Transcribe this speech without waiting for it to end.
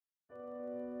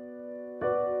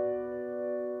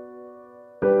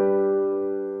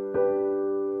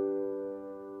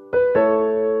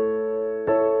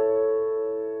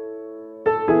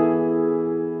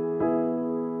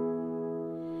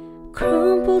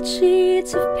cold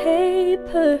sheets of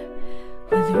paper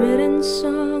with written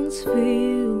songs for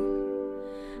you.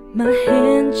 My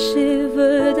hands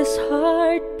shiver, this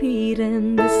heartbeat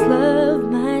and this love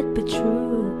might be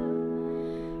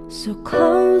true. So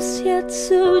close yet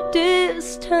so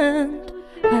distant,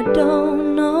 I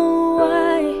don't know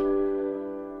why.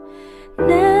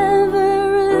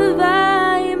 Never have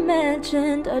I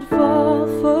imagined I'd fall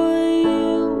for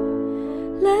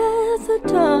you. Let the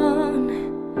dawn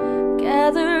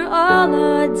gather all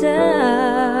our doubts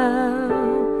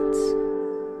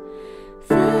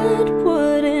that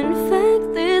would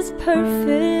infect this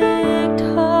perfect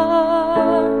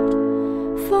heart.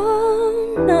 For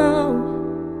no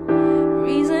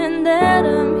reason that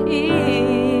I'm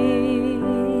here,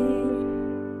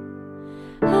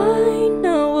 I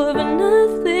know of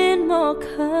nothing more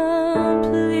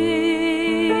complete.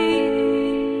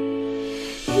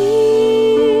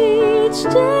 Each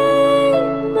day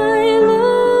my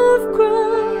love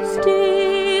grows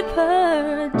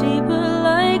deeper, deeper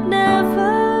like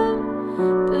never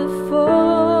before.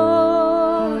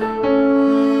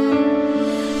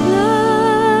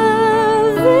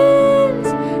 Love is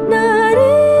not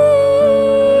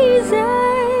easy,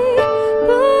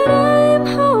 but I'm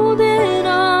holding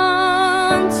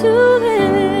on to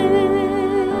this.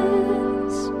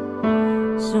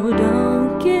 So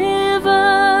don't give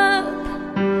up,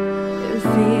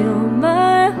 feel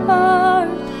my heart.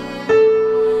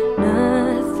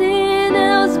 Nothing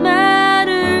else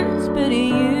matters but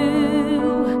you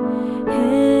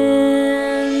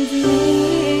and me.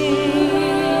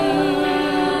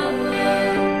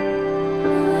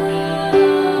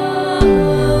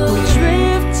 We're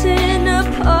drifting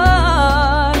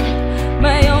apart,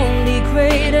 my only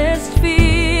greatest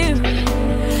fear.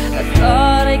 I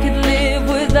thought I could live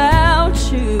without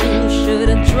you,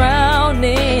 shouldn't drown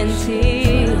in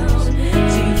tears.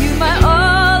 To you my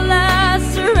all I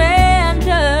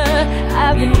surrender.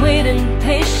 I've been waiting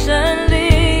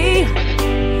patiently.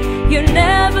 You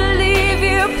never